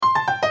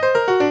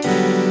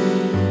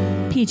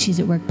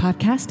PhDs at Work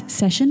podcast,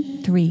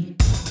 session 3.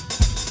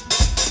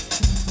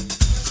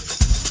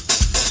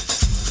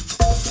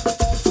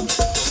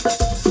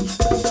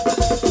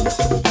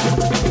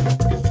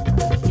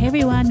 Hey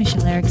everyone,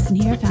 Michelle Erickson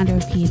here, founder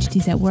of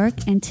PhDs at Work,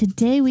 and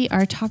today we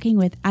are talking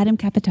with Adam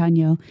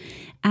Capitano.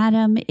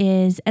 Adam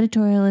is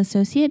editorial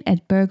associate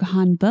at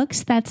Berghahn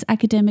Books, that's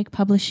academic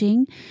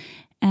publishing,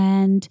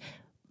 and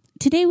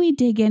today we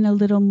dig in a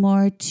little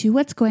more to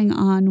what's going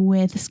on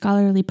with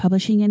scholarly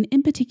publishing, and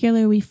in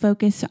particular we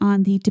focus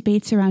on the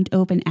debates around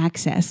open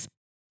access.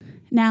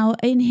 Now,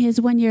 in his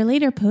 1 year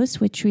later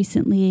post, which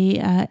recently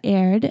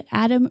aired,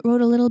 Adam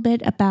wrote a little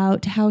bit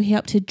about how he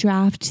helped to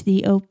draft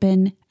the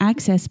open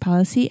access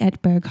policy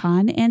at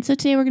Berghahn. And so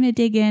today we're going to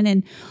dig in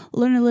and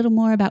learn a little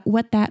more about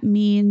what that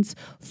means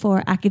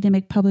for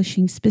academic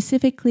publishing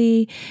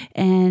specifically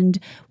and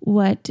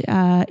what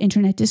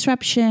internet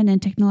disruption and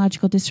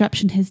technological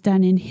disruption has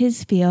done in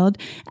his field.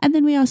 And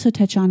then we also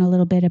touch on a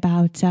little bit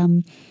about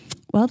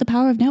the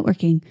power of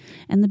networking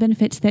and the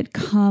benefits that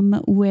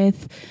come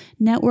with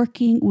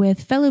networking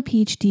with fellow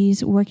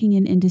PhDs working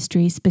in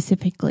industry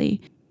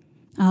specifically.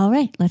 All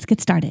right, let's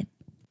get started.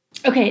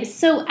 Okay,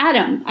 so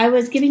Adam, I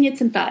was giving it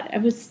some thought.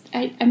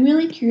 I'm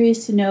really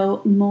curious to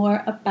know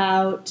more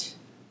about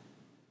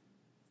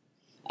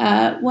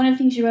one of the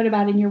things you wrote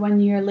about in your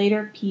 1 year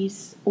later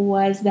piece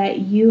was that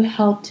you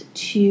helped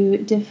to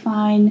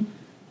define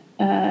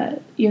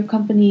your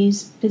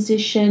company's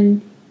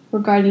position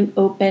regarding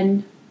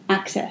open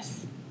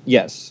access.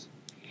 Yes.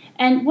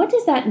 And what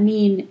does that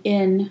mean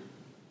in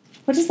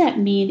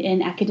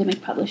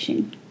academic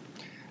publishing?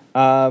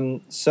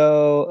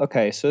 So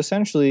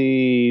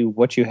essentially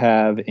what you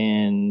have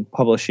in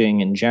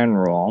publishing in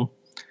general,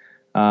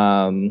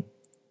 in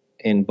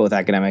both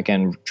academic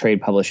and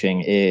trade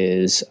publishing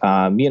is,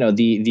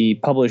 the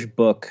published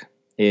book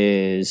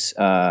is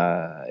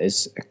a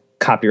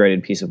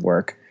copyrighted piece of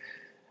work.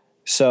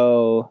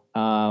 So,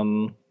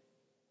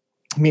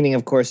 meaning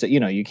of course that,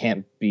 you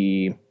can't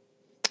be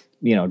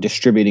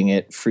distributing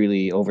it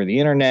freely over the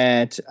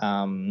internet,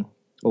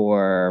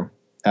 or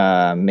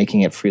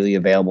making it freely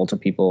available to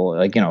people,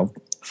 like,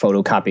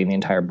 photocopying the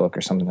entire book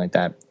or something like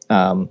that.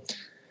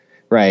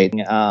 Right.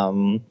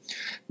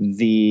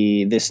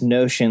 This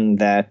notion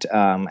that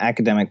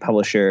academic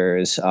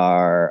publishers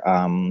are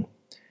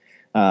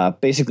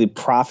basically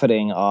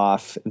profiting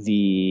off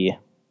the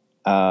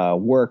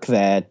work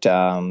that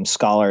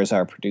scholars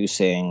are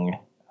producing,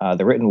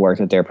 the written work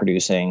that they're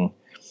producing,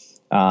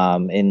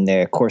 in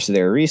the course of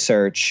their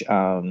research,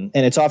 and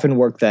it's often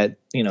work that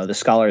the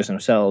scholars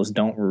themselves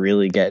don't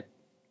really get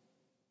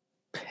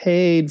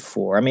paid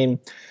for. I mean,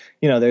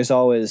 there's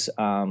always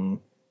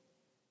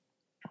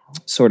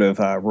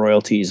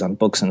royalties on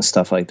books and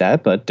stuff like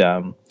that, but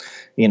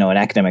in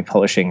academic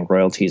publishing,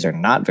 royalties are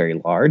not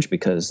very large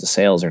because the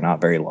sales are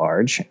not very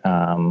large,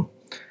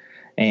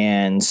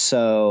 and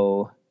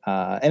so.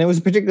 And it was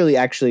particularly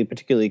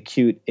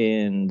acute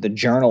in the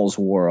journals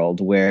world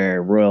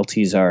where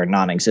royalties are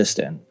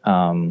non-existent.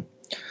 And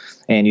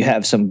you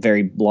have some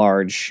very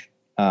large,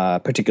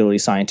 particularly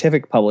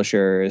scientific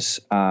publishers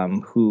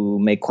who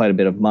make quite a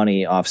bit of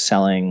money off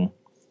selling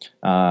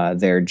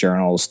their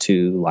journals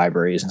to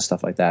libraries and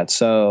stuff like that.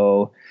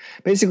 So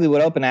basically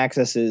what open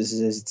access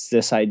is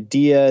this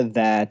idea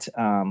that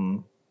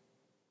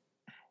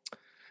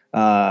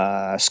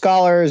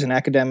scholars and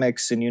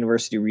academics and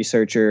university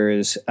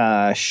researchers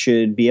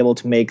should be able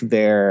to make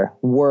their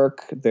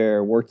work that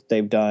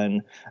they've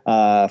done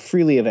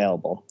freely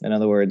available. In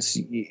other words,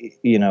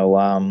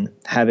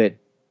 have it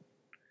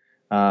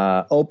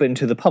open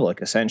to the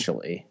public,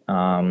 essentially.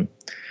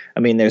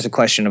 There's a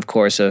question, of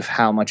course, of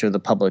how much of the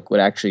public would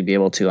actually be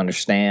able to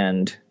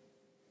understand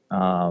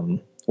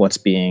what's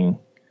being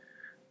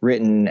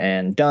written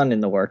and done in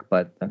the work,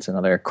 but that's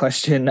another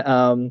question.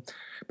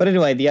 But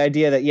anyway, the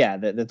idea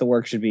that the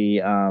work should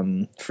be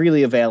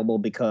freely available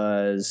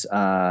because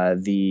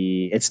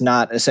it's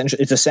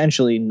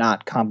essentially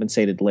not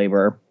compensated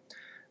labor,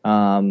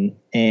 and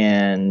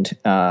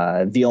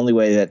the only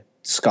way that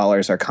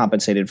scholars are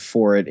compensated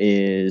for it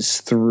is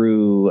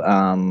through,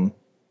 in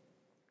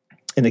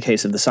the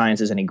case of the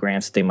sciences, any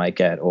grants that they might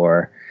get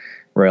or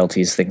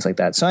royalties, things like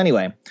that. So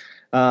anyway.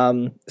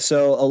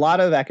 So a lot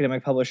of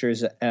academic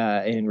publishers,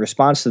 in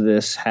response to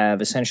this,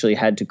 have essentially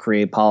had to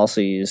create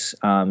policies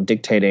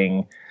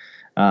dictating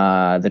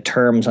the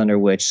terms under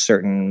which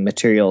certain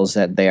materials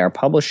that they are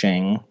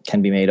publishing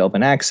can be made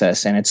open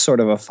access. And it's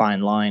sort of a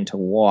fine line to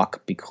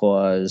walk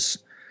because,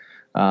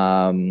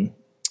 the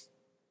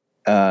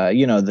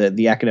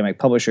academic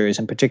publishers,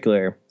 in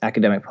particular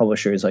academic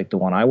publishers like the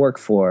one I work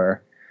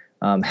for,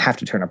 have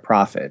to turn a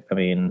profit. I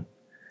mean,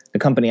 the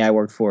company I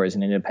work for is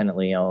an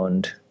independently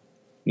owned.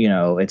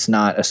 It's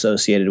not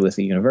associated with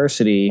the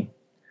university,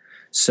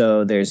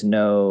 so there's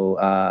no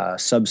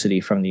subsidy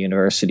from the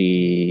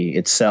university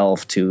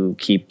itself to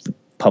keep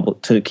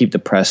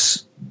the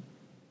press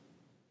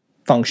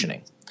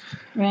functioning.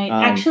 Right.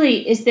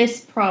 Actually, is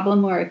this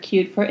problem more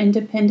acute for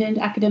independent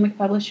academic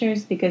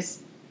publishers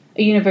because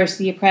a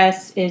university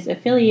press is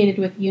affiliated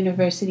with the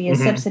university,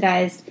 is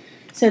subsidized,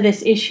 So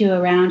this issue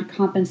around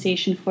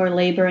compensation for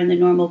labor in the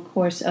normal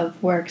course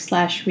of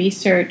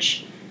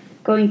work/research,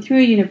 going through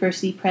a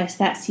university press,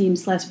 that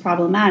seems less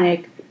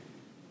problematic,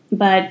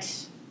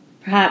 but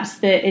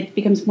perhaps it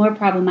becomes more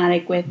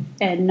problematic with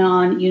a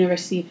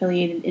non-university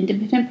affiliated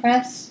independent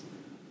press?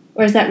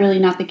 Or is that really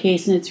not the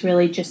case, and it's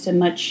really just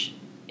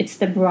it's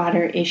the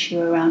broader issue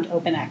around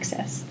open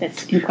access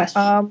that's in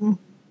question?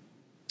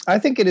 I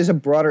think it is a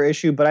broader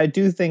issue, but I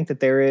do think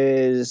that there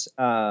is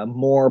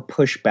more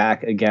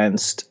pushback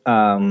against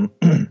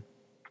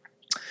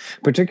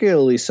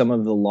particularly some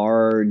of the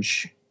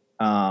large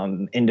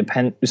some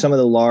of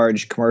the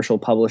large commercial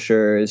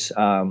publishers,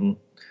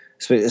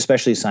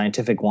 especially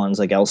scientific ones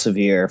like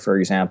Elsevier, for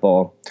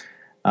example,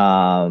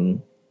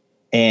 and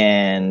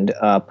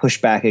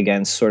pushback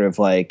against sort of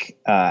like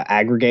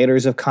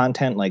aggregators of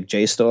content like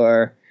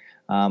JSTOR.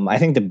 I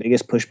think the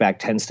biggest pushback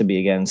tends to be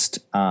against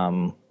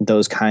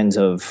those kinds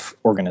of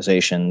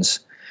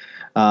organizations,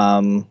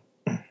 but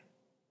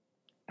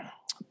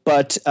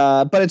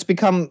it's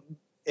become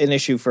an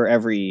issue for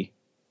every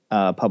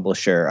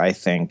publisher. I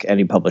think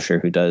any publisher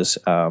who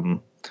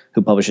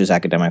publishes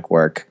academic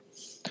work,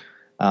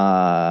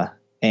 and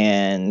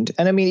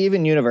I mean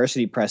even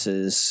university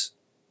presses,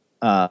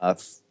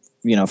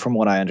 from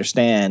what I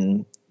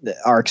understand,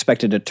 are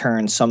expected to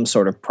turn some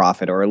sort of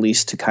profit, or at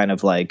least to kind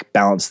of like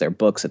balance their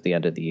books at the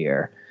end of the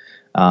year.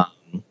 I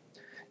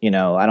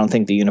don't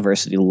think the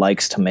university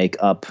likes to make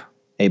up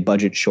a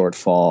budget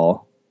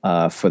shortfall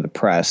for the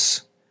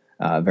press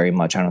very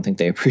much. I don't think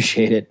they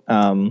appreciate it.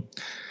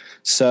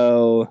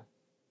 So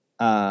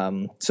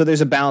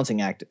there's a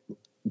balancing act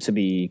to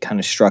be kind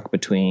of struck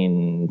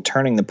between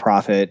turning the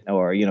profit,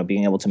 or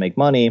being able to make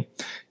money,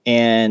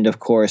 and of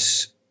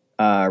course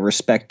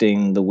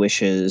respecting the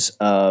wishes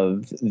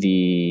of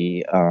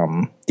the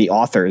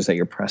authors that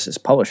your press is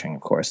publishing,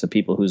 of course, the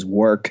people whose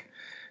work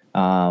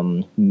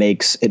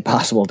makes it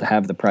possible to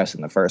have the press in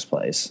the first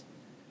place.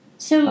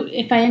 So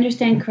if I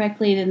understand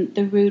correctly, then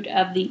the root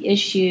of the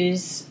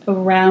issues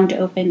around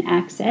open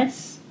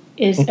access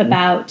is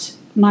about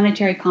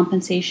monetary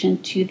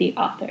compensation to the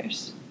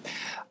authors.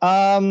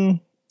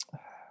 I'm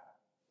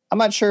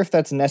not sure if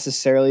that's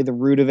necessarily the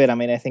root of it. I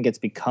mean, I think it's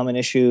become an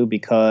issue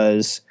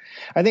because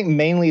I think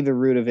mainly the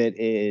root of it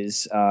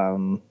is,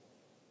 I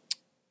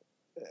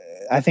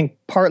think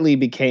partly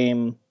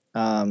became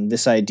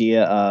this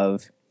idea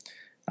of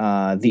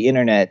the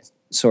internet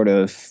sort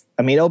of,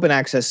 I mean, open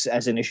access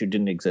as an issue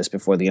didn't exist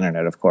before the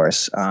internet, of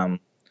course.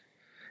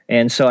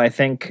 And so I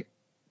think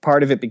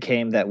part of it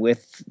became that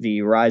with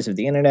the rise of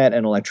the internet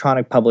and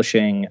electronic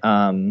publishing,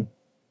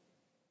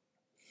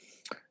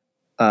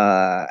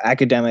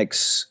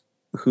 academics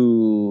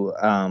who,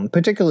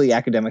 particularly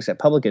academics at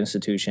public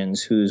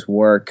institutions whose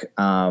work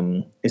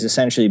is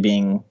essentially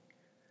being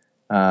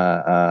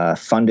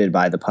funded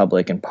by the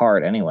public in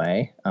part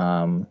anyway,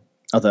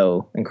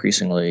 although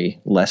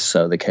increasingly less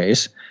so the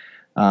case.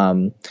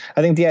 I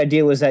think the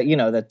idea was that,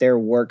 that their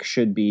work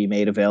should be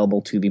made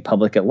available to the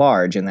public at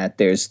large, and that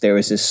there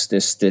was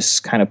this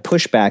kind of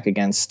pushback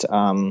against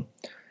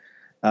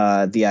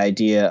the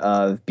idea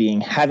of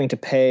having to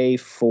pay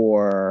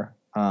for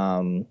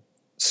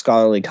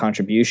scholarly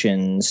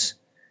contributions.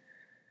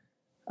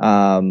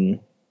 I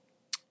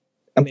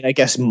mean, I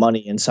guess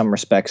money in some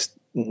respects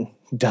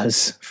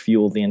does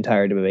fuel the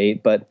entire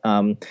debate, but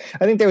I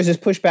think there was this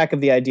pushback of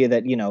the idea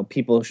that,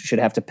 people should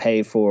have to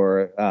pay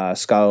for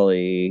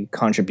scholarly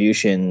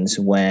contributions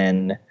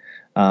when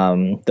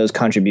those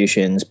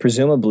contributions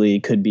presumably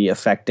could be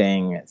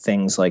affecting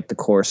things like the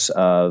course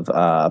of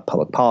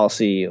public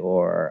policy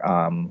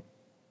or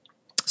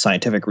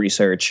scientific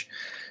research,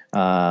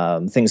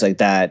 things like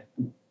that,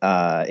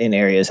 in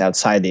areas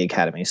outside the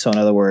academy. So in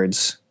other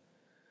words,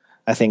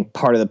 I think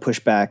part of the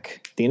pushback,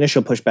 the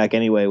initial pushback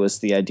anyway, was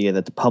the idea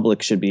that the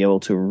public should be able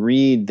to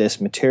read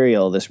this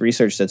material, this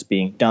research that's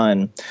being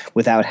done,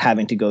 without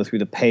having to go through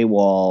the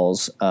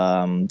paywalls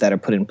that are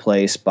put in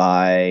place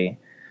by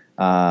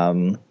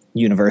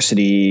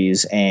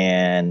universities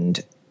and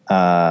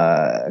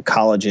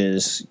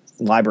colleges,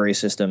 library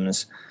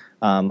systems,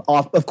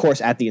 of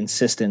course at the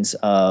insistence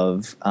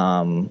of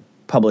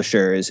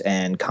publishers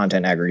and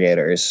content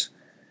aggregators.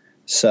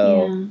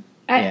 So,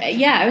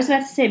 I was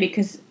about to say,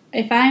 because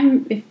if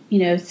I'm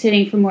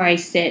sitting from where I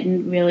sit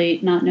and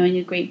really not knowing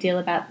a great deal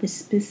about this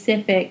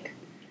specific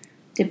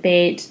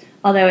debate,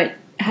 although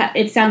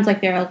it sounds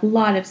like there are a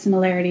lot of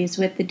similarities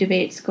with the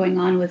debates going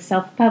on with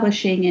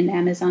self-publishing and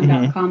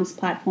Amazon.com's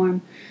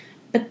platform,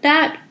 but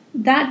that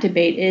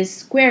debate is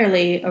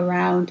squarely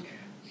around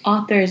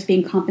authors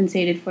being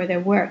compensated for their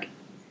work.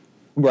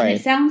 Right. And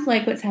it sounds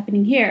like what's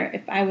happening here,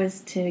 if I was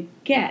to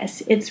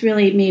guess, it's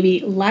really maybe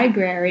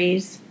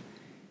libraries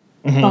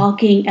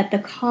balking at the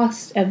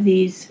cost of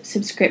these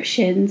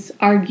subscriptions,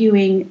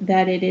 arguing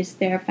that it is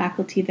their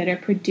faculty that are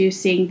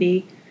producing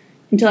the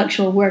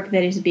intellectual work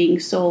that is being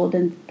sold,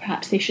 and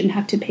perhaps they shouldn't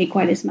have to pay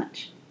quite as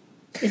much.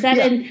 Is that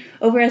an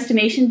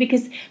overestimation?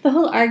 Because the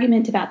whole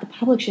argument about the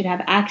public should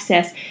have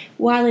access,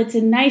 while it's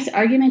a nice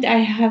argument, I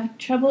have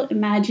trouble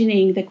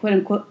imagining the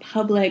quote-unquote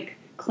public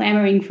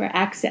clamoring for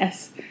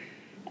access.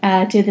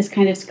 to this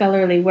kind of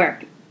scholarly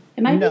work.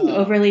 Am I being No.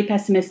 overly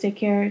pessimistic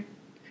here?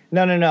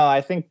 No.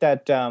 I think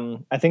that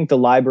I think the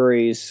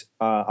libraries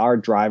are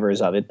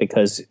drivers of it,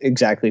 because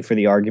exactly for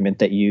the argument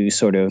that you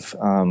sort of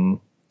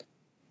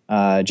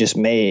just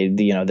made,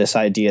 this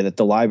idea that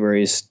the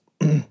libraries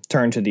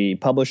turn to the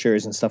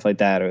publishers and stuff like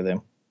that, or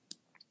the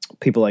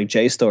people like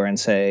JSTOR, and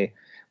say,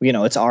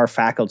 it's our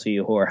faculty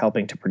who are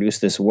helping to produce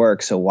this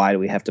work, so why do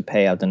we have to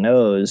pay out the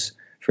nose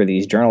for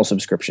these journal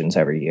subscriptions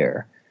every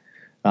year?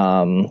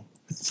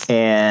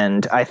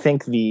 And I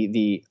think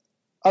the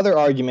other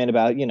argument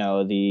about,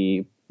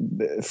 the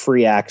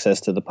free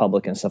access to the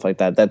public and stuff like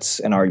that, that's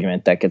an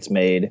argument that gets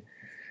made,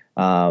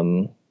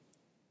 by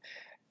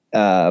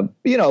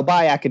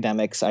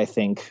academics, I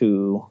think,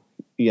 who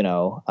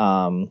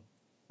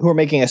are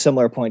making a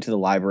similar point to the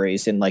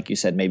libraries. And like you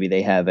said, maybe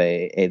they have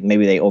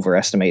maybe they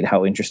overestimate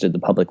how interested the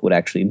public would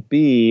actually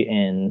be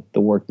in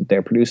the work that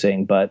they're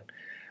producing. But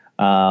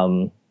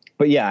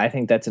yeah, I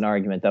think that's an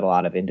argument that a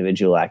lot of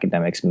individual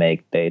academics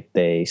make.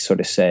 They sort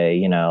of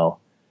say,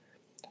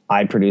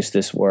 I produce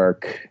this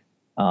work,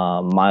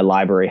 my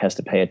library has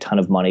to pay a ton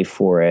of money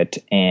for it,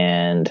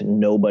 and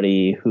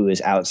nobody who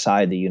is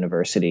outside the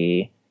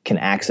university can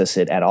access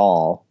it at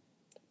all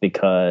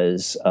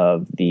because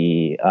of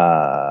the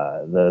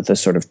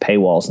sort of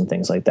paywalls and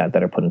things like that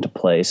are put into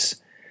place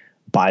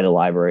by the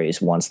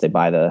libraries once they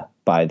buy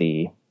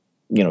the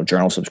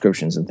journal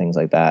subscriptions and things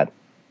like that.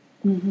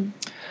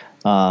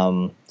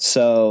 Mm-hmm.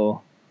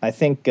 So I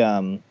think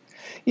so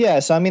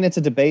I mean, it's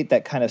a debate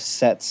that kind of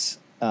sets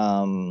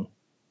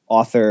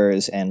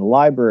authors and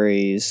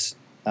libraries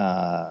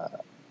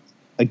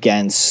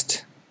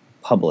against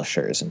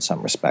publishers in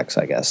some respects,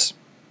 I guess.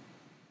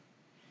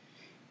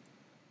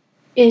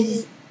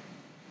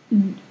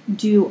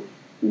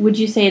 Would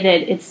you say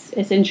that it's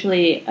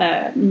essentially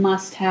a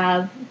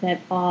must-have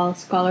that all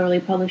scholarly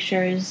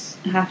publishers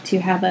have to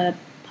have a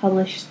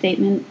published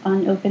statement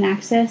on open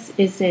access?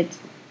 Is it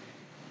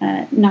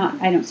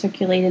not? I don't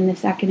circulate in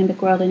this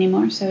academic world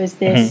anymore. So is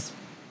this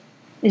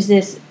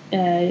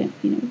de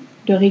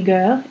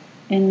rigueur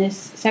in this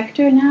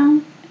sector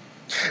now?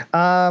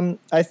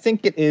 I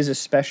think it is,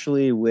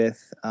 especially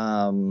with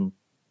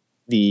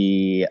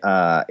the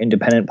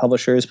independent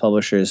publishers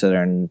that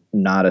are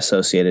not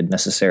associated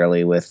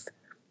necessarily with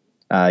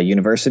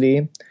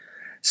university.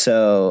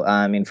 So,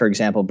 I mean, for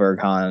example,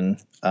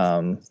 Berghahn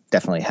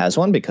definitely has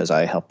one because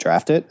I helped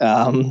draft it.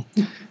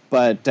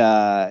 But,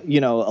 a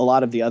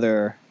lot of the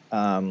other,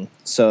 I'm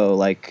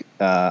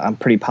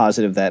pretty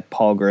positive that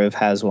Palgrave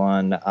has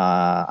one.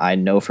 I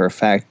know for a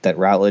fact that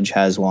Routledge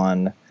has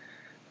one.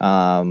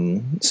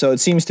 So it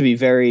seems to be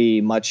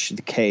very much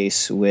the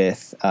case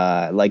with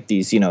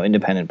these,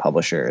 independent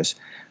publishers.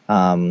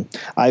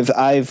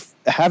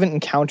 Haven't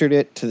encountered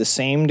it to the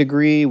same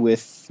degree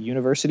with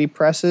university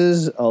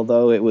presses,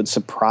 although it would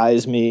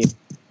surprise me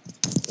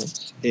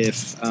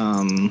if.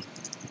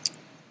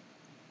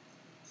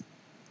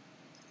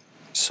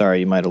 Sorry,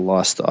 you might have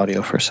lost the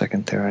audio for a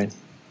second there. I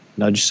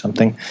nudged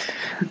something.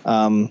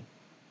 It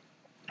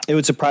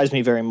would surprise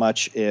me very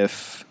much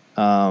if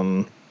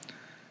the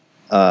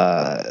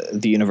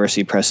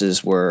university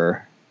presses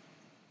were.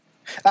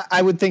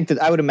 I would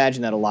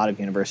imagine that a lot of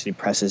university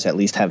presses at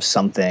least have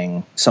some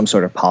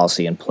sort of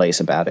policy in place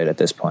about it at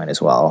this point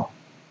as well.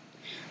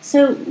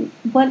 So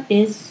what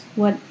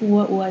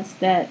was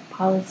that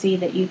policy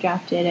that you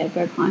drafted at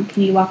Berghahn?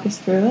 Can you walk us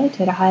through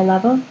it at a high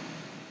level?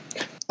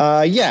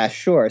 Yeah,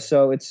 sure.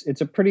 So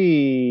it's a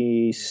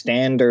pretty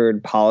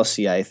standard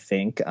policy, I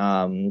think.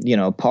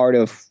 Part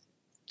of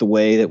the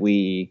way that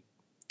we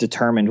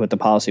determined what the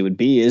policy would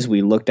be is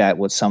we looked at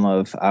what some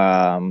of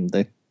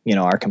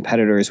our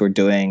competitors were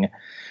doing,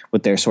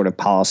 what their sort of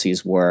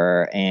policies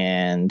were,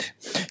 and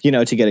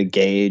to get a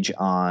gauge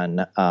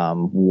on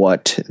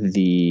what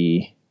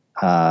the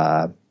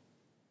I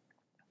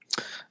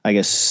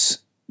guess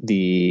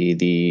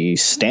the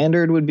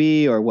standard would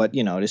be, or what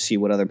to see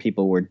what other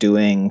people were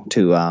doing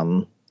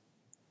to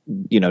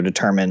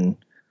determine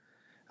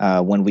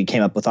when we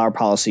came up with our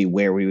policy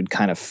where we would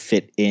kind of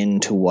fit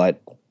into what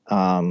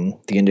the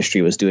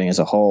industry was doing as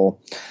a whole.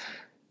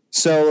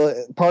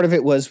 So part of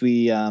it was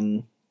we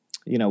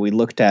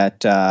looked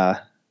at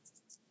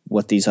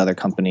what these other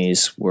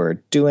companies were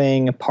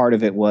doing. Part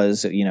of it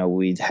was,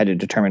 we had to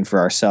determine for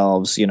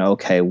ourselves,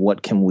 okay,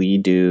 what can we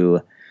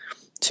do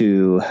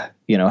to,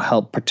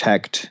 help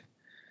protect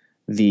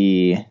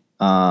the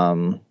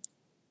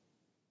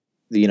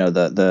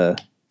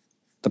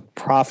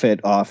profit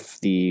off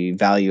the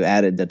value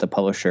added that the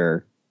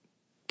publisher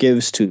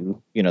gives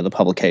to, the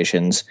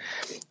publications,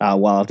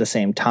 while at the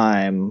same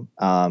time,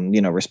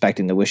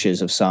 respecting the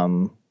wishes of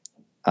some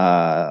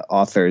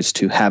authors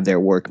to have their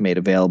work made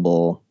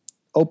available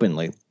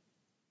openly.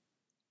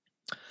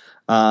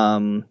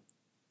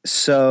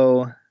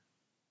 So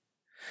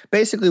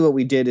basically what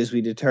we did is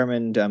we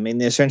determined,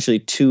 there's essentially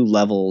two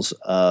levels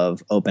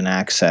of open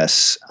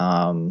access.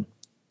 And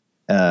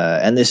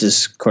this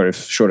is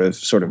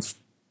sort of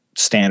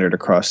standard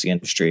across the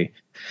industry.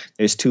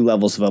 There's two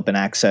levels of open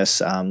access.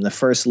 The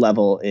first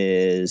level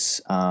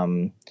is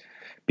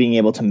being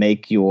able to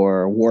make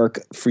your work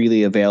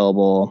freely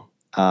available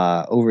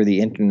over the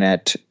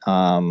internet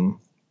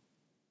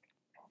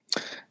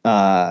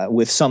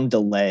with some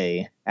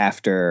delay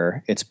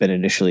after it's been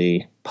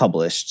initially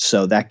published.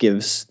 So that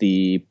gives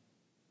the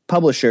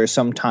publisher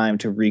some time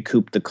to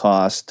recoup the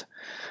cost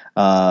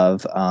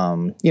of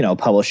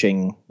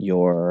publishing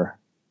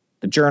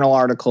the journal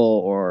article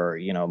or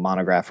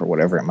monograph or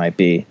whatever it might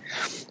be.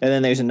 And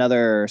then there's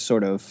another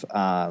sort of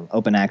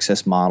open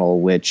access model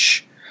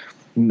which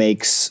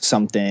makes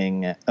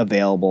something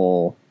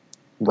available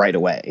right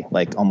away,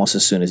 like almost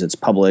as soon as it's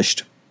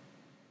published.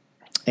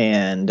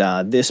 And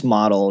this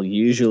model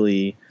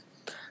usually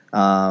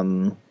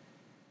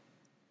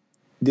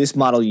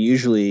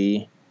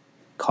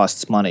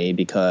costs money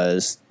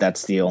because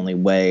that's the only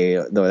way,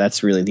 though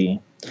that's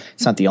really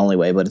it's not the only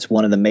way, but it's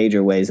one of the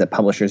major ways that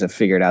publishers have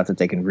figured out that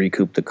they can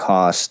recoup the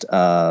cost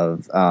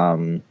of,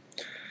 the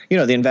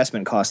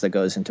investment cost that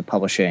goes into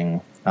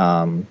publishing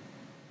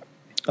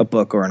a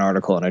book or an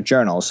article in a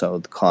journal. So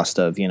the cost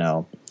of,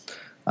 the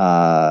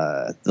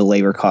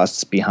labor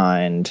costs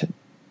behind,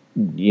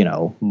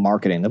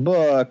 marketing the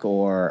book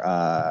or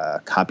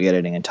copy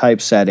editing and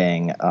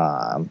typesetting,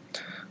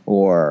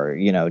 or,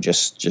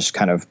 just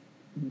kind of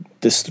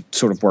this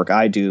sort of work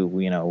I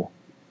do,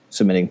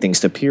 submitting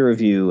things to peer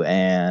review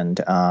and,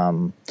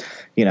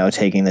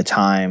 taking the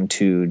time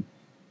to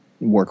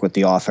work with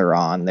the author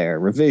on their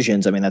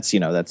revisions. I mean,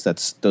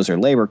 those are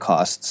labor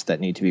costs that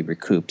need to be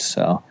recouped.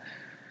 So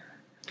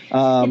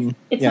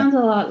it sounds a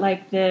lot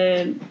like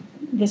the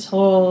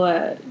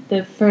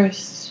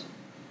first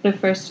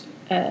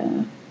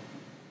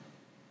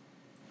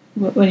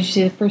what did you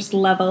say? The first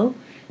level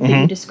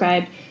that you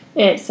described.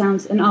 It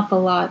sounds an awful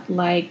lot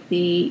like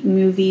the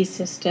movie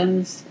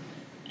systems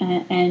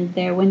and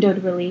their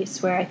windowed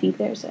release, where I think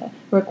there's a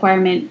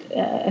requirement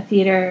a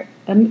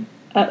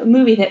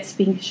movie that's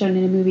being shown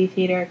in a movie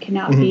theater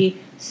cannot be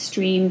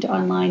streamed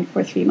online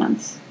for 3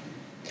 months.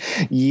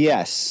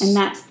 Yes, and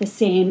that's the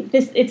same.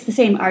 It's the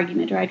same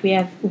argument, right?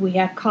 We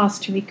have costs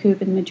to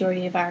recoup, and the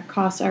majority of our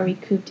costs are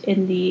recouped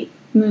in the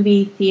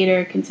movie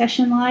theater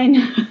concession line,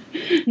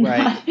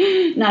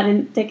 not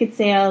in ticket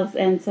sales,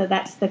 and so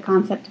that's the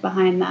concept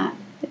behind that.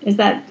 Is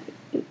that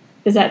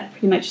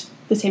pretty much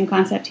the same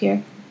concept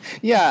here?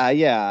 Yeah.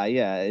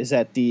 Is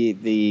that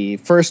the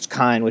first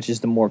kind, which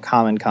is the more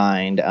common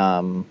kind,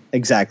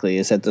 exactly,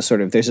 is that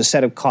there's a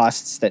set of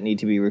costs that need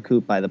to be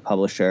recouped by the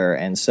publisher,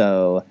 and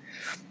so,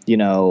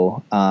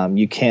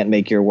 you can't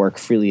make your work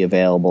freely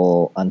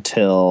available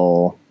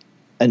until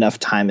enough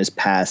time has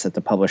passed that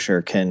the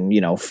publisher can,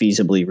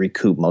 feasibly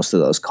recoup most of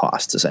those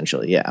costs,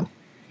 essentially, yeah.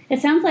 It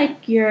sounds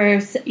like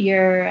your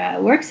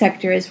work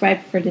sector is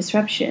ripe for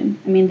disruption.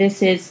 I mean,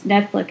 this is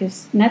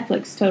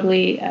Netflix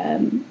totally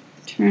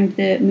turned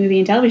the movie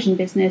and television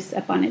business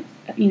up on it,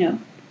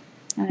 turned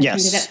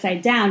it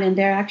upside down, and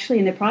they're actually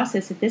in the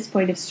process at this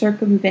point of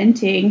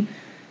circumventing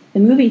the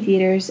movie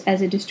theaters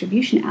as a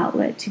distribution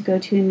outlet to go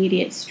to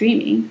immediate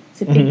streaming.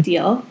 It's a big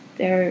deal.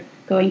 They're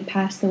going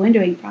past the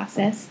windowing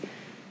process.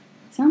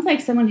 Sounds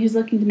like someone who's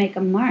looking to make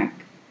a mark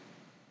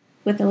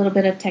with a little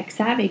bit of tech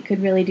savvy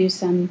could really do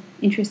some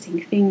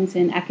interesting things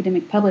in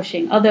academic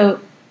publishing. Although,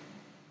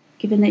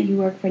 given that you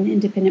work for an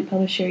independent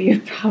publisher, you're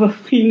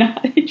probably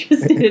not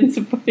interested in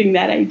supporting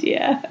that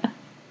idea.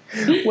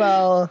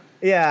 Well,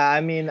 yeah,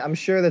 I mean, I'm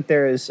sure that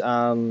there is...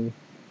 I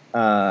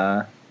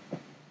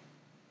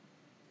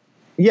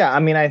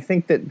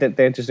think that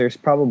there's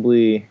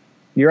probably...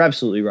 You're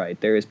absolutely right.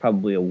 There is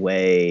probably a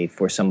way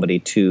for somebody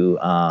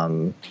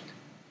to...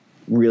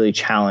 really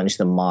challenge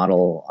the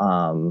model.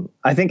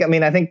 I think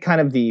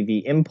kind of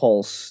the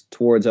impulse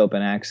towards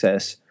open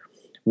access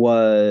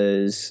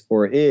was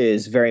or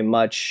is very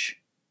much,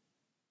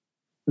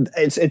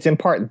 it's in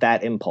part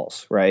that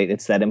impulse, right?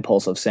 It's that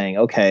impulse of saying,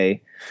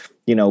 okay,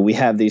 we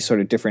have these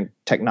sort of different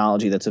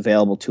technology that's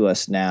available to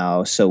us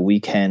now, so we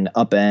can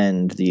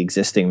upend the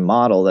existing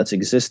model that's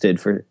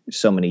existed for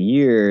so many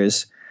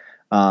years,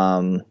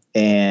 and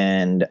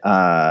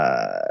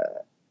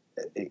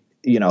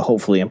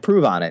hopefully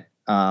improve on it.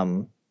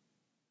 And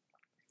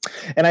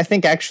I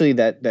think actually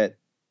that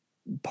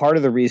part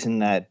of the reason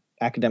that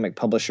academic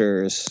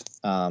publishers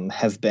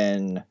have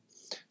been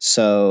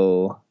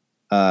so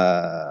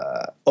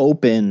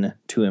open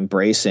to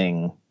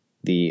embracing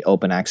the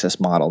open access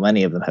model,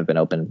 many of them have been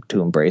open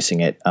to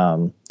embracing it.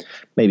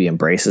 Maybe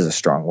embrace is a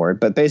strong word,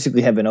 but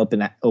basically have been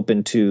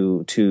open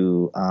to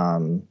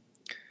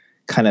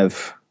kind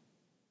of,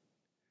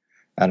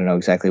 I don't know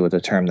exactly what the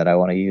term that I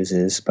want to use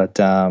is, but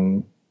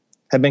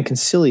have been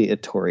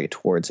conciliatory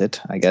towards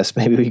it, I guess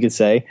maybe we could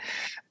say,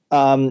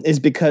 is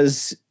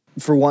because,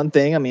 for one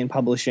thing, I mean,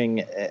 publishing,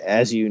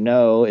 as you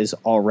know, is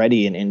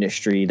already an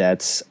industry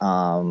that's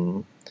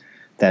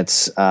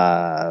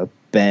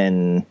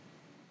been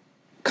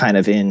kind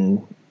of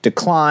in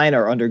decline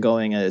or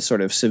undergoing a sort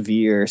of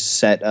severe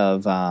set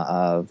of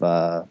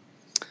a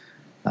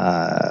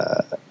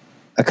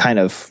kind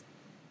of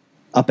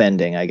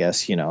upending, I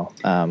guess,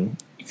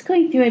 It's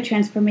going through a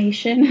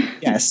transformation.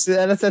 Yes,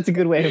 that's a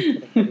good way of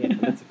putting it.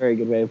 very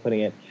good way of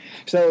putting it.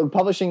 So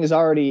publishing is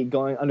already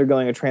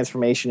undergoing a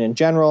transformation in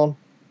general,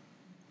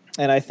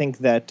 and I think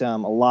that a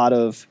lot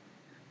of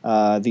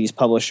these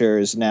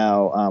publishers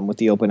now, with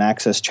the Open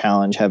Access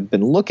Challenge, have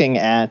been looking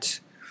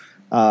at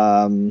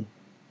things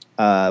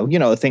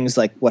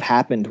like what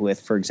happened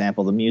with, for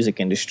example, the music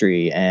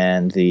industry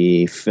and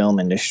the film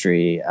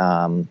industry,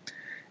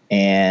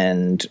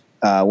 and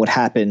what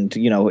happened,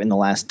 in the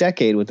last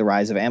decade with the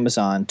rise of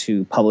Amazon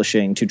to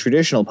publishing, to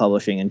traditional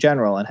publishing in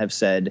general, and have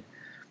said,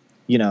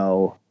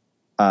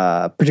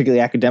 particularly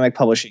academic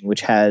publishing,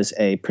 which has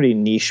a pretty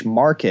niche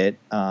market,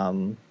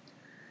 and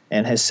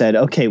has said,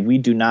 okay, we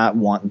do not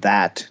want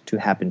that to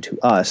happen to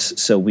us,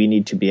 so we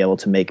need to be able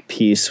to make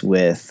peace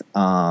with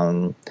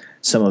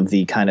some of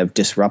the kind of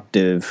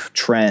disruptive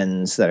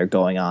trends that are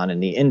going on in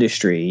the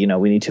industry.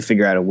 We need to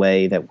figure out a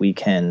way that we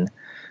can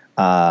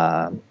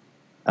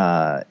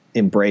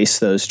embrace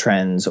those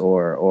trends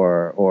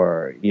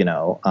or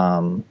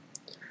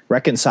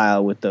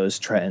reconcile with those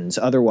trends.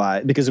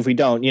 Otherwise, because if we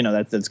don't,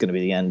 that's going to be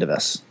the end of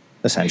us,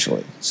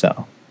 essentially.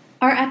 So,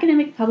 are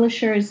academic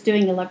publishers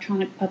doing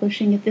electronic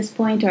publishing at this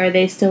point, or are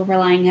they still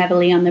relying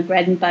heavily on the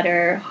bread and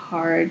butter,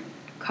 hard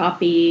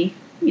copy,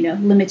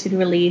 limited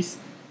release,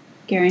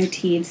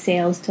 guaranteed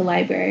sales to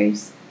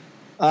libraries?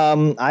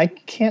 I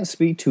can't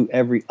speak to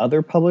every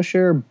other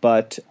publisher,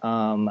 but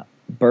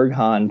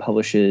Berghahn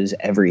publishes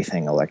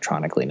everything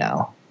electronically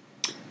now.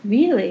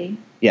 Really?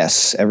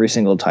 Yes, every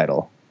single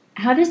title.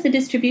 How does the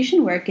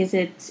distribution work? Is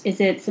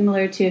it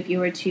similar to if you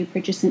were to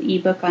purchase an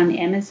ebook on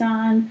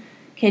Amazon?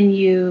 Can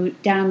you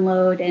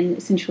download and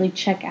essentially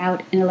check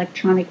out an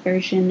electronic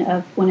version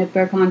of one of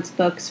Berghahn's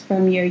books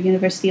from your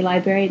university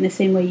library in the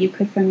same way you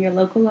could from your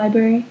local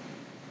library?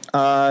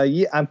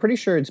 Yeah, I'm pretty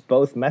sure it's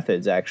both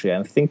methods, actually.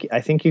 I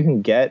think you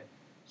can get,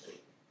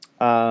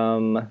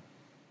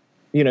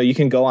 you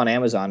can go on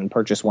Amazon and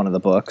purchase one of the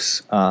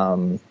books,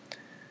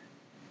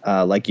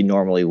 like you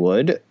normally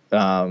would.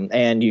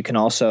 And you can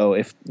also,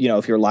 if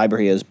your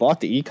library has bought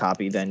the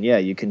e-copy, then yeah,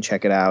 you can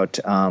check it out,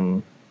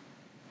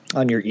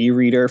 on your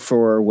e-reader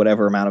for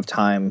whatever amount of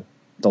time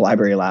the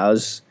library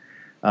allows,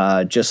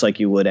 just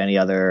like you would any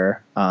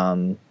other,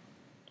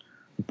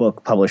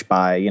 book published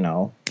by,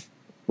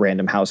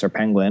 Random House or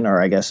Penguin,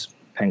 or I guess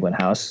Penguin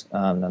House,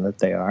 now that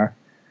they are.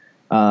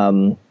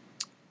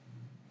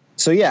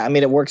 So yeah,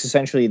 it works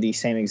essentially the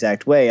same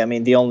exact way.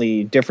 The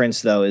only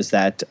difference though is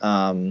that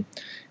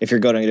if you're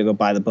going to go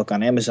buy the book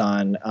on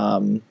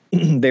Amazon,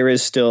 there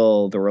is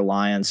still the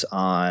reliance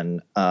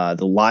on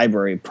the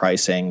library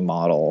pricing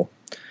model.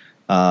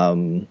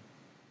 Similar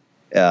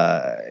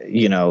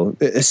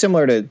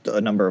to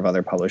a number of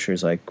other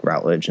publishers like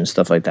Routledge and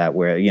stuff like that,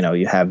 where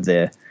you have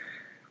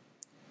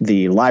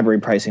the library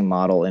pricing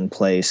model in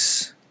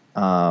place.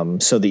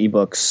 So the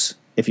ebooks,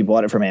 if you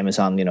bought it from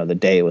Amazon, the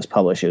day it was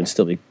published, it would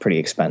still be pretty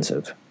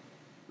expensive.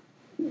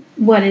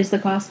 What is the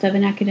cost of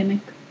an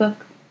academic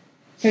book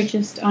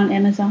purchased on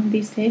Amazon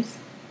these days?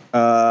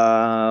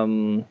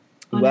 Well,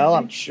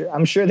 average?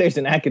 I'm sure there's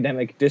an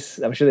academic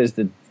I'm sure there's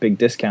the big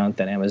discount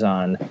that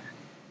Amazon.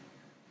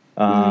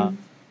 To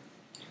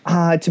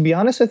be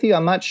honest with you,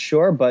 I'm not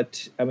sure,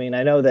 but I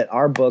know that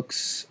our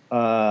books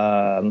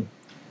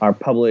are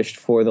published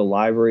for the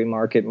library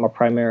market more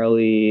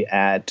primarily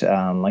at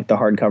like the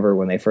hardcover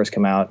when they first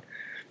come out.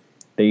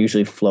 They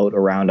usually float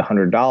around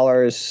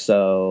 $100.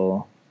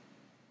 So,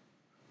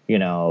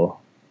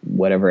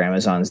 whatever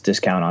Amazon's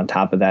discount on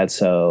top of that.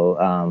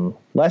 So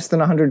less than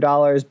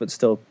 $100, but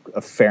still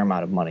a fair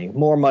amount of money.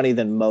 More money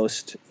than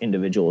most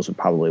individuals would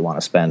probably want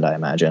to spend, I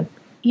imagine.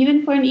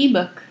 Even for an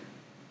ebook?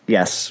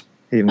 Yes.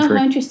 How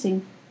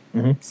interesting.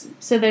 Mm-hmm.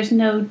 So there's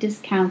no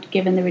discount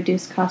given the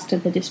reduced cost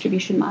of the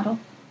distribution model?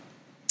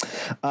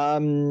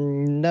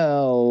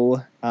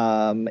 No.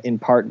 In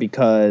part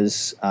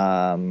because,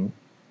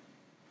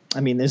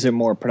 these are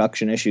more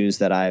production issues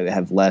that I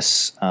have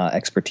less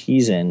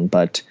expertise in,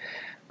 but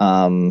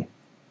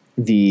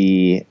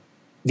the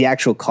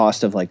actual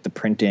cost of like the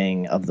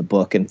printing of the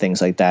book and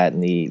things like that,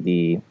 and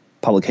the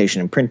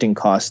publication and printing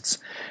costs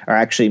are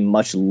actually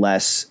much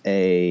less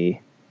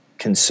a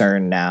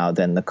concern now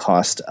than the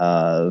cost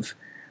of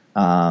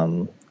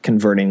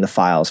converting the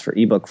files for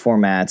ebook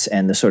formats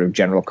and the sort of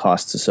general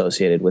costs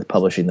associated with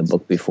publishing the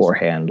book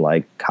beforehand,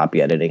 like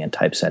copy editing and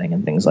typesetting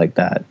and things like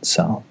that.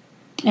 So,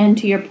 and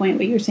to your point,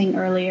 what you were saying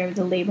earlier,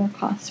 the labor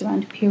costs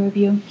around peer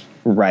review.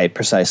 Right,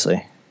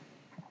 precisely.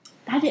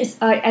 That is,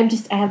 I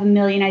have a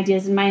million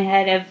ideas in my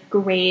head of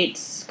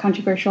great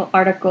controversial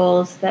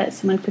articles that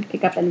someone could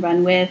pick up and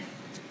run with.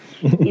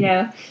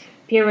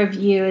 Peer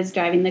review is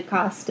driving the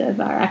cost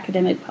of our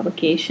academic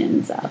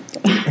publications up.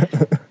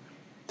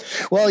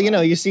 Well,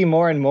 you see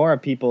more and more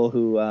people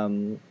who,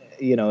 in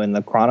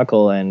the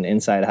Chronicle and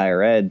Inside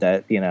Higher Ed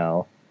that,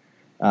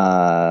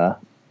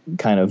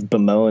 kind of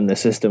bemoan the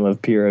system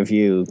of peer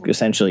review,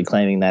 essentially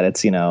claiming that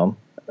it's,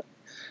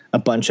 a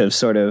bunch of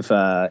sort of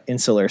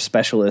insular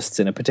specialists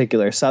in a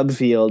particular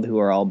subfield who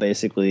are all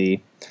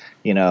basically,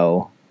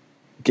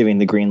 giving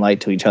the green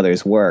light to each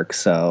other's work.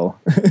 So,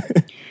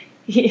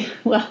 yeah,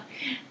 well,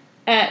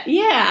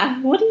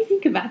 Yeah. What do you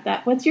think about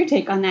that? What's your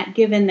take on that,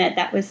 given that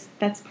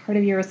that's part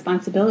of your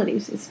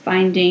responsibilities, is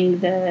finding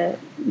the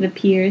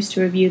peers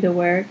to review the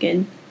work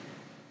and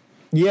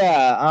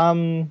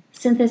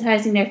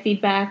synthesizing their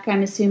feedback,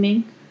 I'm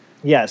assuming?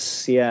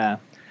 Yes, yeah.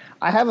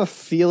 I have a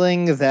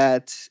feeling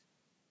that,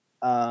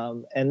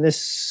 and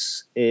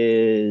this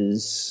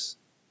is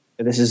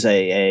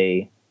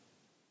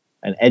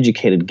an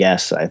educated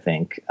guess, I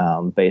think,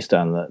 based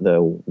on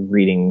the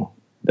reading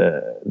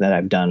that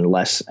I've done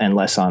less and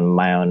less on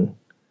my own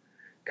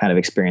kind of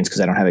experience,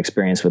 because I don't have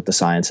experience with the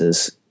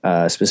sciences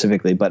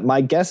specifically. But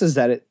my guess is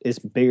that it is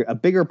a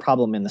bigger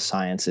problem in the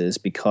sciences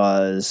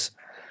because,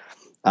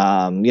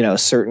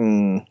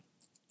 certain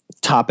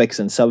topics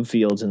and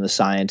subfields in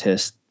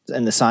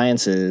the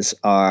sciences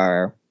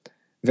are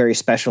very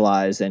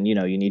specialized, and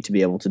you need to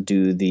be able to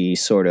do the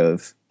sort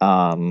of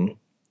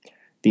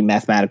the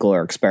mathematical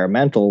or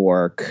experimental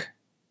work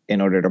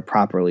in order to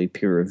properly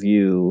peer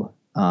review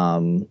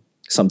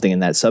something in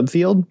that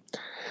subfield.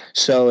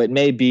 So it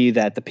may be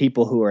that the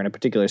people who are in a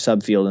particular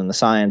subfield in the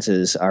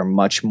sciences are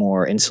much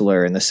more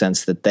insular in the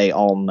sense that they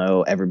all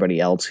know everybody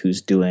else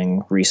who's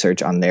doing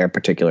research on their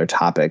particular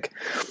topic.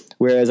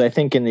 Whereas I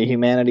think in the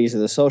humanities or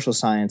the social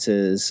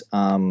sciences,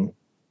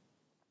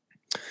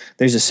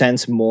 there's a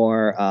sense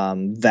more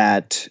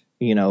that,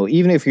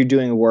 even if you're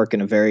doing work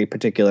in a very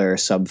particular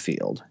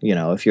subfield,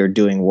 if you're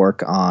doing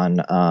work on,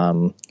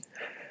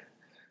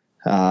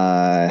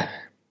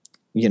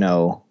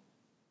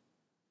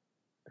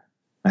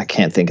 I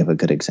can't think of a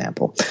good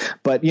example,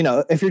 but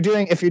if you're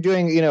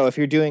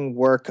doing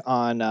work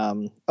on,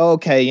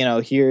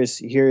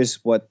 here's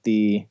what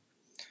the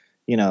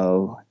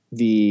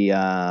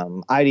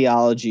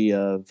ideology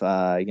of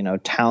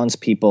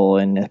townspeople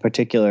in a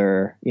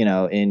particular,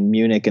 in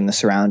Munich and the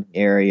surrounding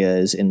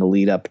areas in the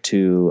lead up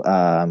to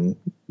the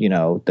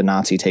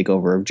Nazi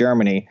takeover of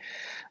Germany.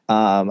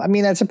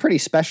 That's a pretty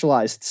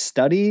specialized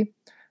study,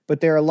 but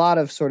there are a lot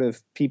of sort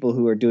of people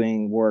who are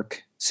doing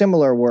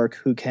similar work,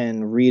 who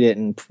can read it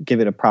and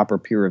give it a proper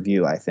peer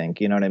review, I think.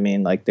 You know what I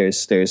mean? Like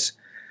there's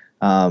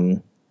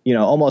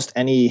almost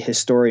any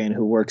historian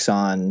who works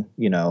on,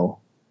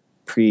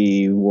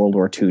 pre-World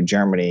War II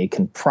Germany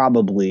can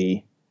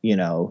probably,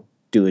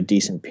 do a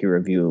decent peer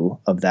review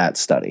of that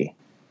study.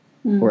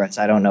 Mm. Whereas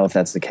I don't know if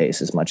that's the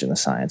case as much in the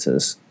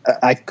sciences.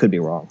 I could be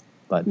wrong,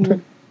 but...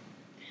 Mm.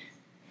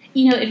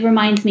 It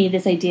reminds me of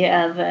this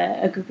idea of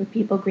a group of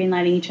people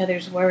greenlighting each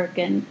other's work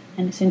and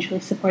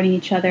essentially supporting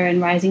each other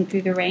and rising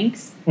through the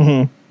ranks.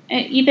 Mm-hmm.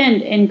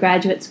 Even in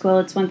graduate school,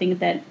 it's one thing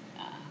that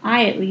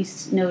I at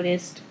least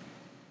noticed.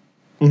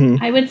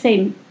 Mm-hmm. I would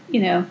say,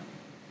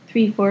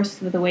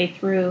 3/4 of the way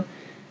through,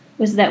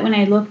 was that when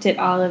I looked at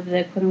all of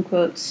the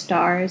quote-unquote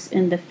stars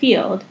in the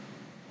field,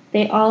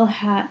 they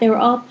were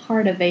all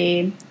part of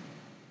a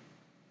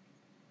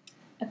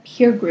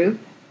peer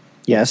group.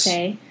 Yes.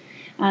 Say.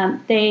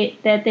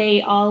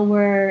 They all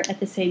were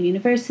at the same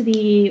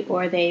university,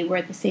 or they were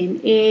at the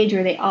same age,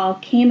 or they all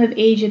came of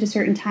age at a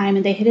certain time,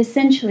 and they had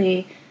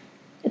essentially,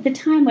 at the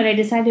time, what I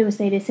decided was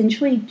they'd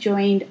essentially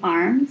joined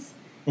arms,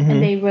 mm-hmm.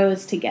 and they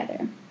rose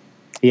together.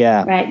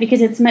 Yeah. Right?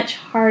 Because it's much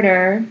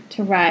harder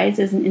to rise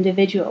as an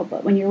individual,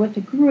 but when you're with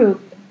a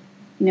group,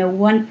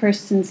 one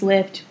person's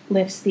lift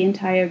lifts the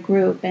entire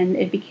group, and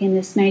it became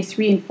this nice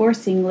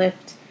reinforcing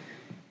lift.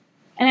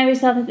 And I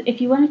always thought that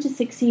if you wanted to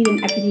succeed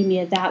in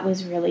academia, that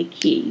was really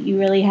key. You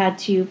really had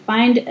to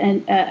find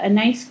a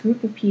nice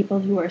group of people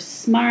who are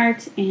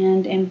smart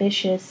and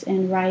ambitious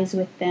and rise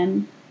with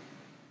them.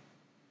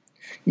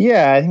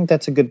 Yeah, I think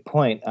that's a good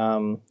point.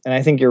 And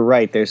I think you're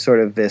right. There's sort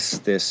of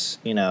this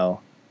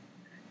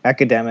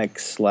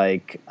academics,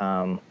 like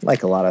a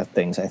lot of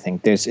things, I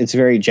think it's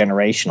very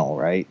generational,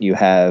 right? You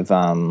have,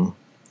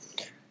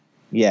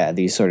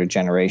 these sort of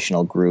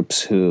generational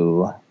groups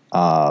who,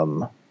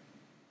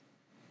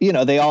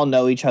 they all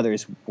know each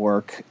other's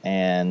work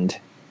and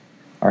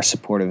are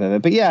supportive of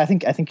it. But yeah, I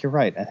think you're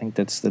right. I think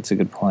that's a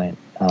good point.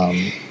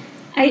 I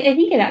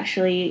think it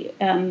actually,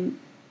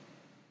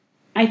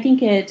 I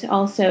think it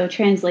also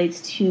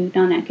translates to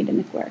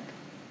non-academic work.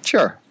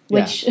 Sure.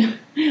 Which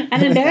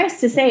I'm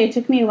embarrassed to say it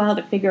took me a while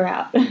to figure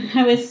out.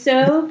 I was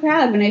so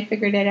proud when I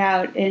figured it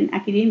out in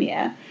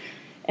academia.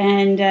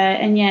 And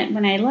yet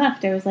when I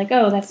left, I was like,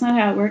 oh, that's not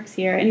how it works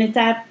here. And it's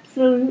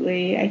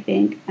absolutely, I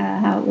think,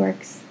 how it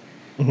works.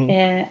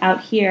 Mm-hmm.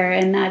 Out here,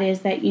 and that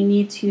is that you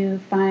need to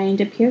find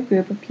a peer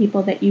group of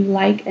people that you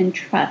like and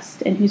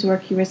trust and whose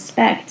work you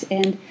respect,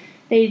 and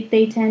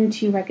they tend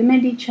to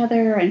recommend each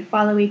other and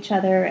follow each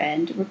other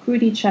and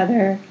recruit each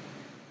other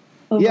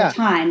over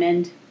time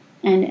and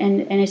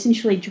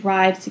essentially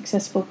drive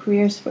successful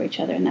careers for each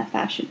other in that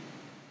fashion.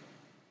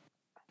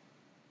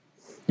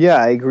 Yeah,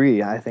 I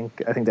agree. I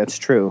think that's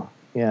true.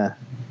 Yeah.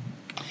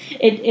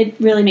 It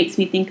really makes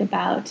me think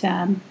about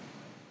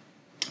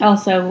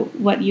also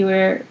what you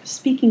were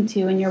speaking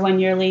to in your 1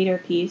 year later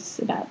piece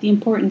about the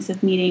importance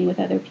of meeting with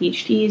other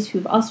PhDs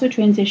who've also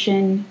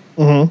transitioned,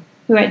 mm-hmm.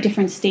 who are at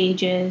different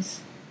stages,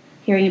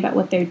 hearing about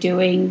what they're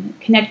doing,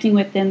 connecting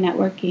with them,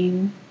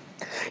 networking.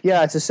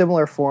 Yeah, it's a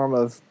similar form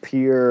of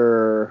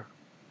peer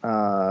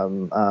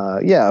finding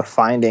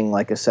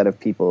like a set of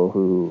people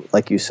who,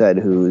 like you said,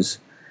 who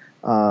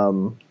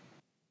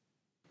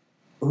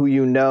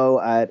you know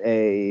at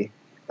a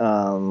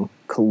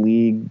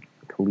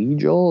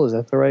collegial, is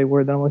that the right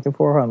word that I'm looking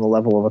for, on the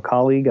level of a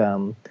colleague?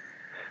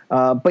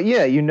 But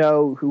yeah, you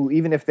know, who,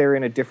 even if they're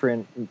in a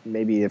different,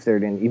 maybe if they're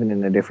even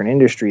in a different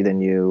industry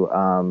than you,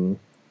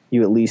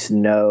 you at least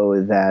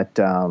know that,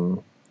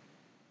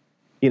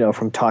 you know,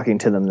 from talking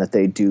to them, that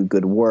they do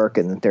good work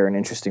and that they're an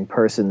interesting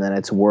person, then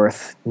it's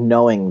worth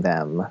knowing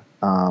them.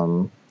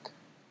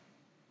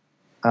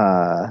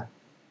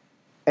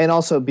 And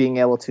also being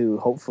able to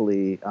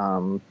hopefully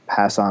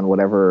pass on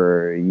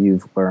whatever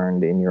you've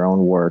learned in your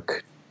own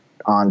work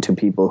on to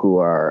people who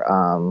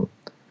are,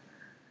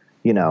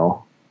 you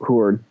know, who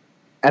are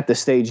at the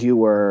stage you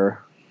were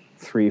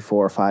 3,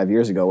 4, 5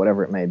 years ago,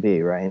 whatever it may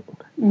be, right?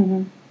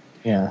 Mm-hmm.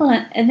 Yeah.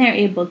 Well, and they're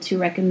able to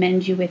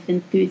recommend you with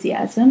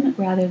enthusiasm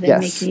rather than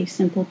making a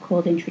simple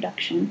cold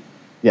introduction.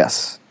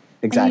 Yes,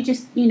 exactly. And you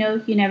just, you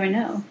know, you never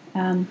know.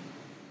 I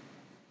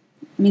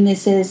mean,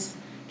 this is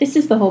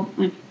the whole.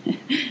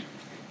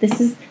 This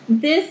is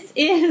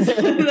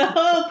the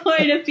whole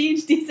point of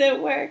PhDs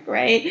at Work,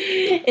 right?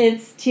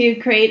 It's to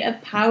create a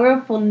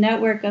powerful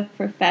network of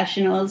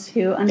professionals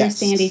who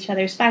understand each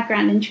other's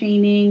background and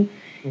training,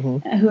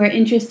 who are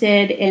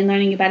interested in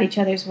learning about each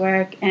other's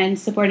work and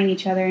supporting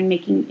each other and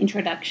making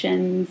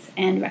introductions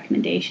and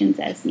recommendations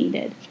as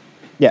needed.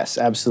 Yes,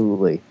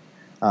 absolutely.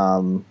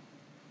 And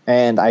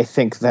I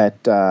think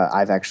that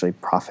I've actually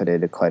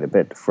profited quite a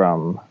bit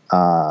from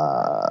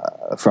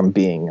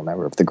being a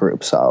member of the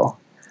group. So.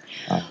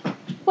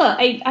 Well,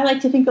 I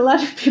like to think a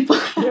lot of people.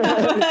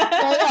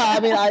 I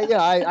mean,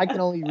 I can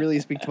only really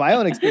speak to my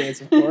own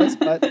experience, of course,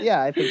 but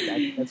yeah, I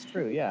think that's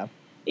true. Yeah.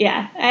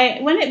 Yeah,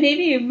 we're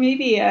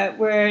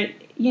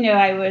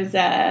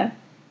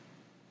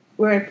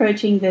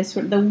approaching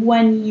the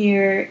 1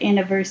 year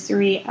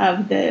anniversary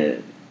of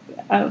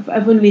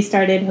when we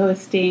started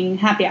hosting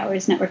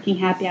networking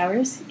happy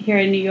hours here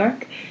in New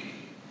York,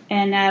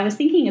 and I was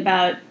thinking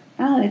about,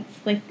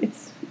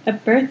 it's a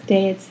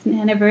birthday, it's an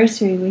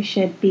anniversary, we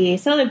should be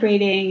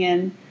celebrating.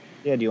 And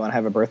yeah, do you want to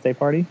have a birthday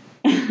party?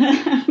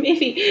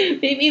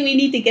 maybe we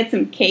need to get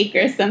some cake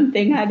or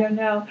something, I don't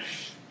know.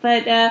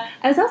 But I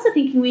was also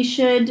thinking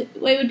it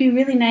would be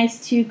really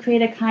nice to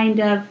create a kind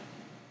of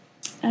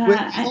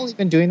you've only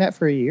been doing that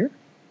for a year?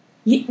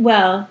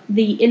 Well,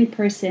 the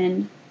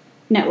in-person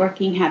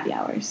networking happy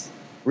hours.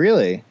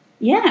 Really?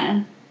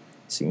 Yeah.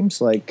 It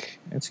seems like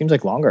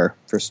longer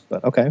first,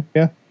 but okay,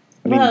 yeah.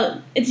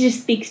 Well, it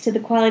just speaks to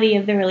the quality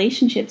of the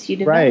relationships you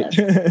develop,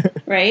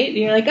 right?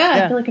 You're like,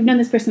 I feel like I've known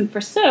this person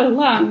for so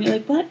long. You're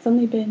like, what? It's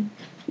only been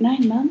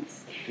 9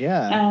 months?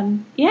 Yeah.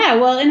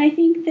 Well, and I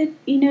think that,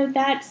 you know,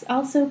 that's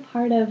also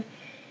part of,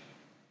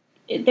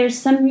 there's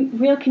some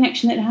real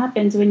connection that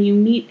happens when you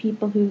meet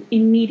people who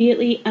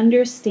immediately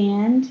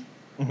understand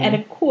at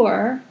a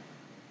core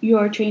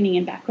your training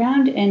and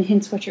background and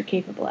hence what you're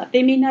capable of.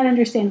 They may not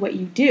understand what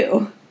you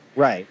do.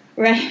 Right.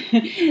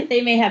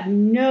 They may have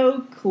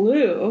no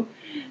clue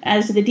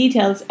as to the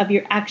details of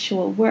your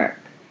actual work.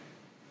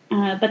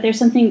 But there's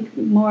something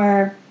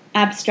more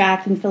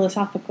abstract and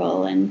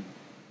philosophical and,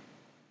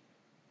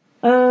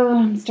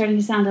 I'm starting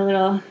to sound a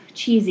little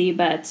cheesy,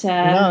 but...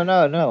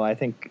 No. I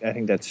think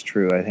that's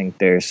true. I think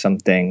there's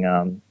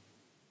something...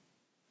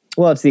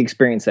 it's the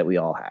experience that we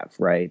all have,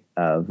 right?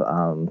 Of,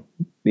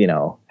 you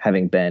know,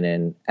 having been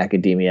in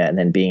academia and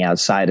then being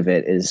outside of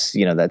it is,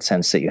 you know, that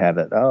sense that you have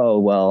that,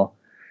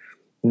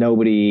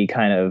 nobody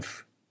kind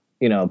of,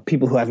 you know,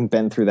 people who haven't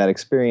been through that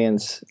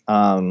experience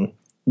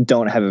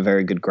don't have a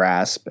very good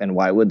grasp, and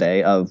why would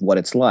they, of what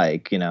it's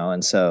like, you know?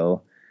 And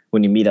so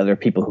when you meet other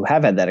people who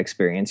have had that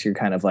experience, you're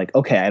kind of like,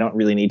 okay, I don't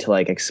really need to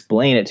like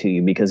explain it to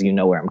you because you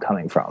know where I'm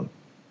coming from.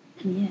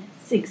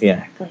 Yes,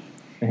 exactly.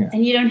 Yeah.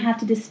 And you don't have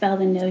to dispel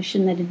the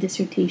notion that a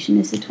dissertation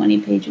is a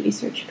 20-page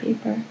research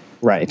paper.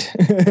 Right.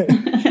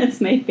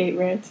 That's my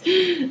favorite.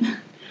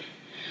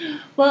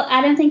 Well,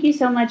 Adam, thank you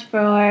so much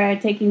for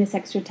taking this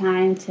extra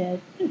time to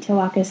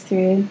walk us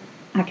through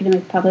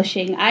academic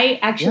publishing.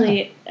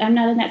 I'm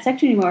not in that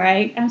section anymore.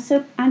 I'm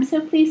so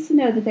pleased to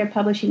know that they're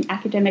publishing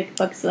academic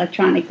books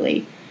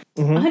electronically.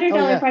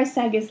 $100 price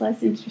tag is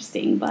less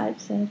interesting, but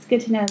it's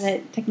good to know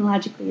that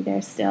technologically they're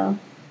still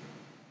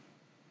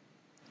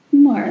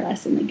more or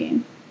less in the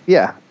game.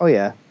 Yeah. Oh,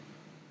 yeah.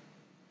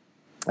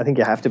 I think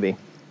you have to be.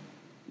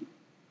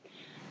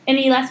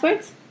 Any last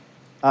words?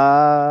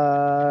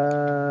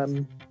 No,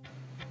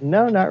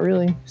 not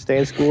really. Stay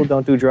in school,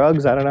 don't do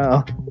drugs. I don't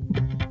know.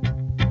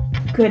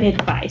 Good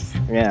advice.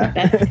 Yeah. The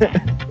best.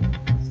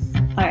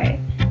 All right.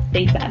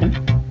 Thanks, Adam.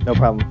 No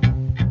problem.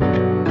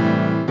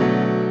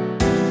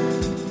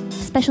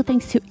 Special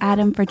thanks to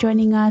Adam for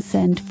joining us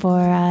and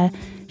for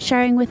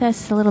sharing with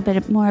us a little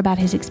bit more about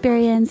his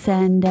experience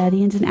and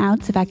the ins and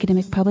outs of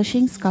academic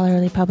publishing,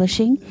 scholarly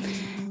publishing.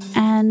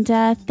 And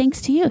thanks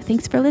to you.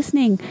 Thanks for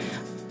listening.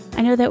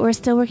 I know that we're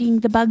still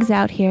working the bugs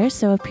out here,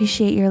 so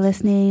appreciate your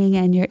listening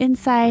and your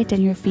insight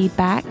and your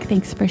feedback.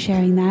 Thanks for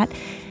sharing that.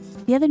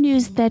 The other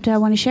news that I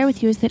want to share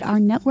with you is that our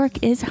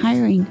network is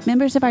hiring.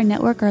 Members of our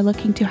network are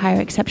looking to hire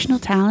exceptional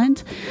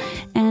talent,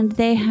 and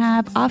they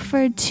have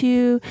offered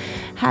to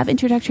have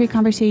introductory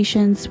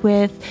conversations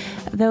with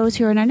those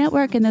who are in our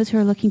network and those who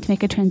are looking to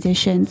make a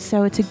transition.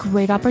 So it's a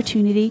great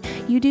opportunity.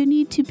 You do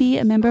need to be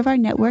a member of our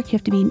network. You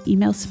have to be an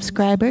email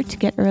subscriber to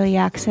get early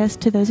access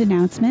to those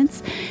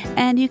announcements.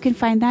 And you can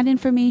find that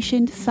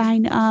information,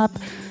 sign up,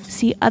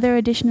 see other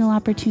additional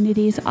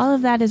opportunities. All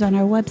of that is on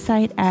our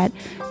website at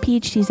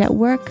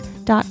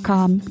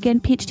phdsatwork.com. Again,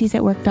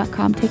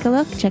 phdsatwork.com. Take a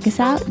look, check us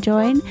out,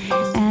 join,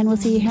 and we'll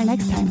see you here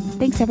next time.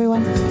 Thanks,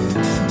 everyone.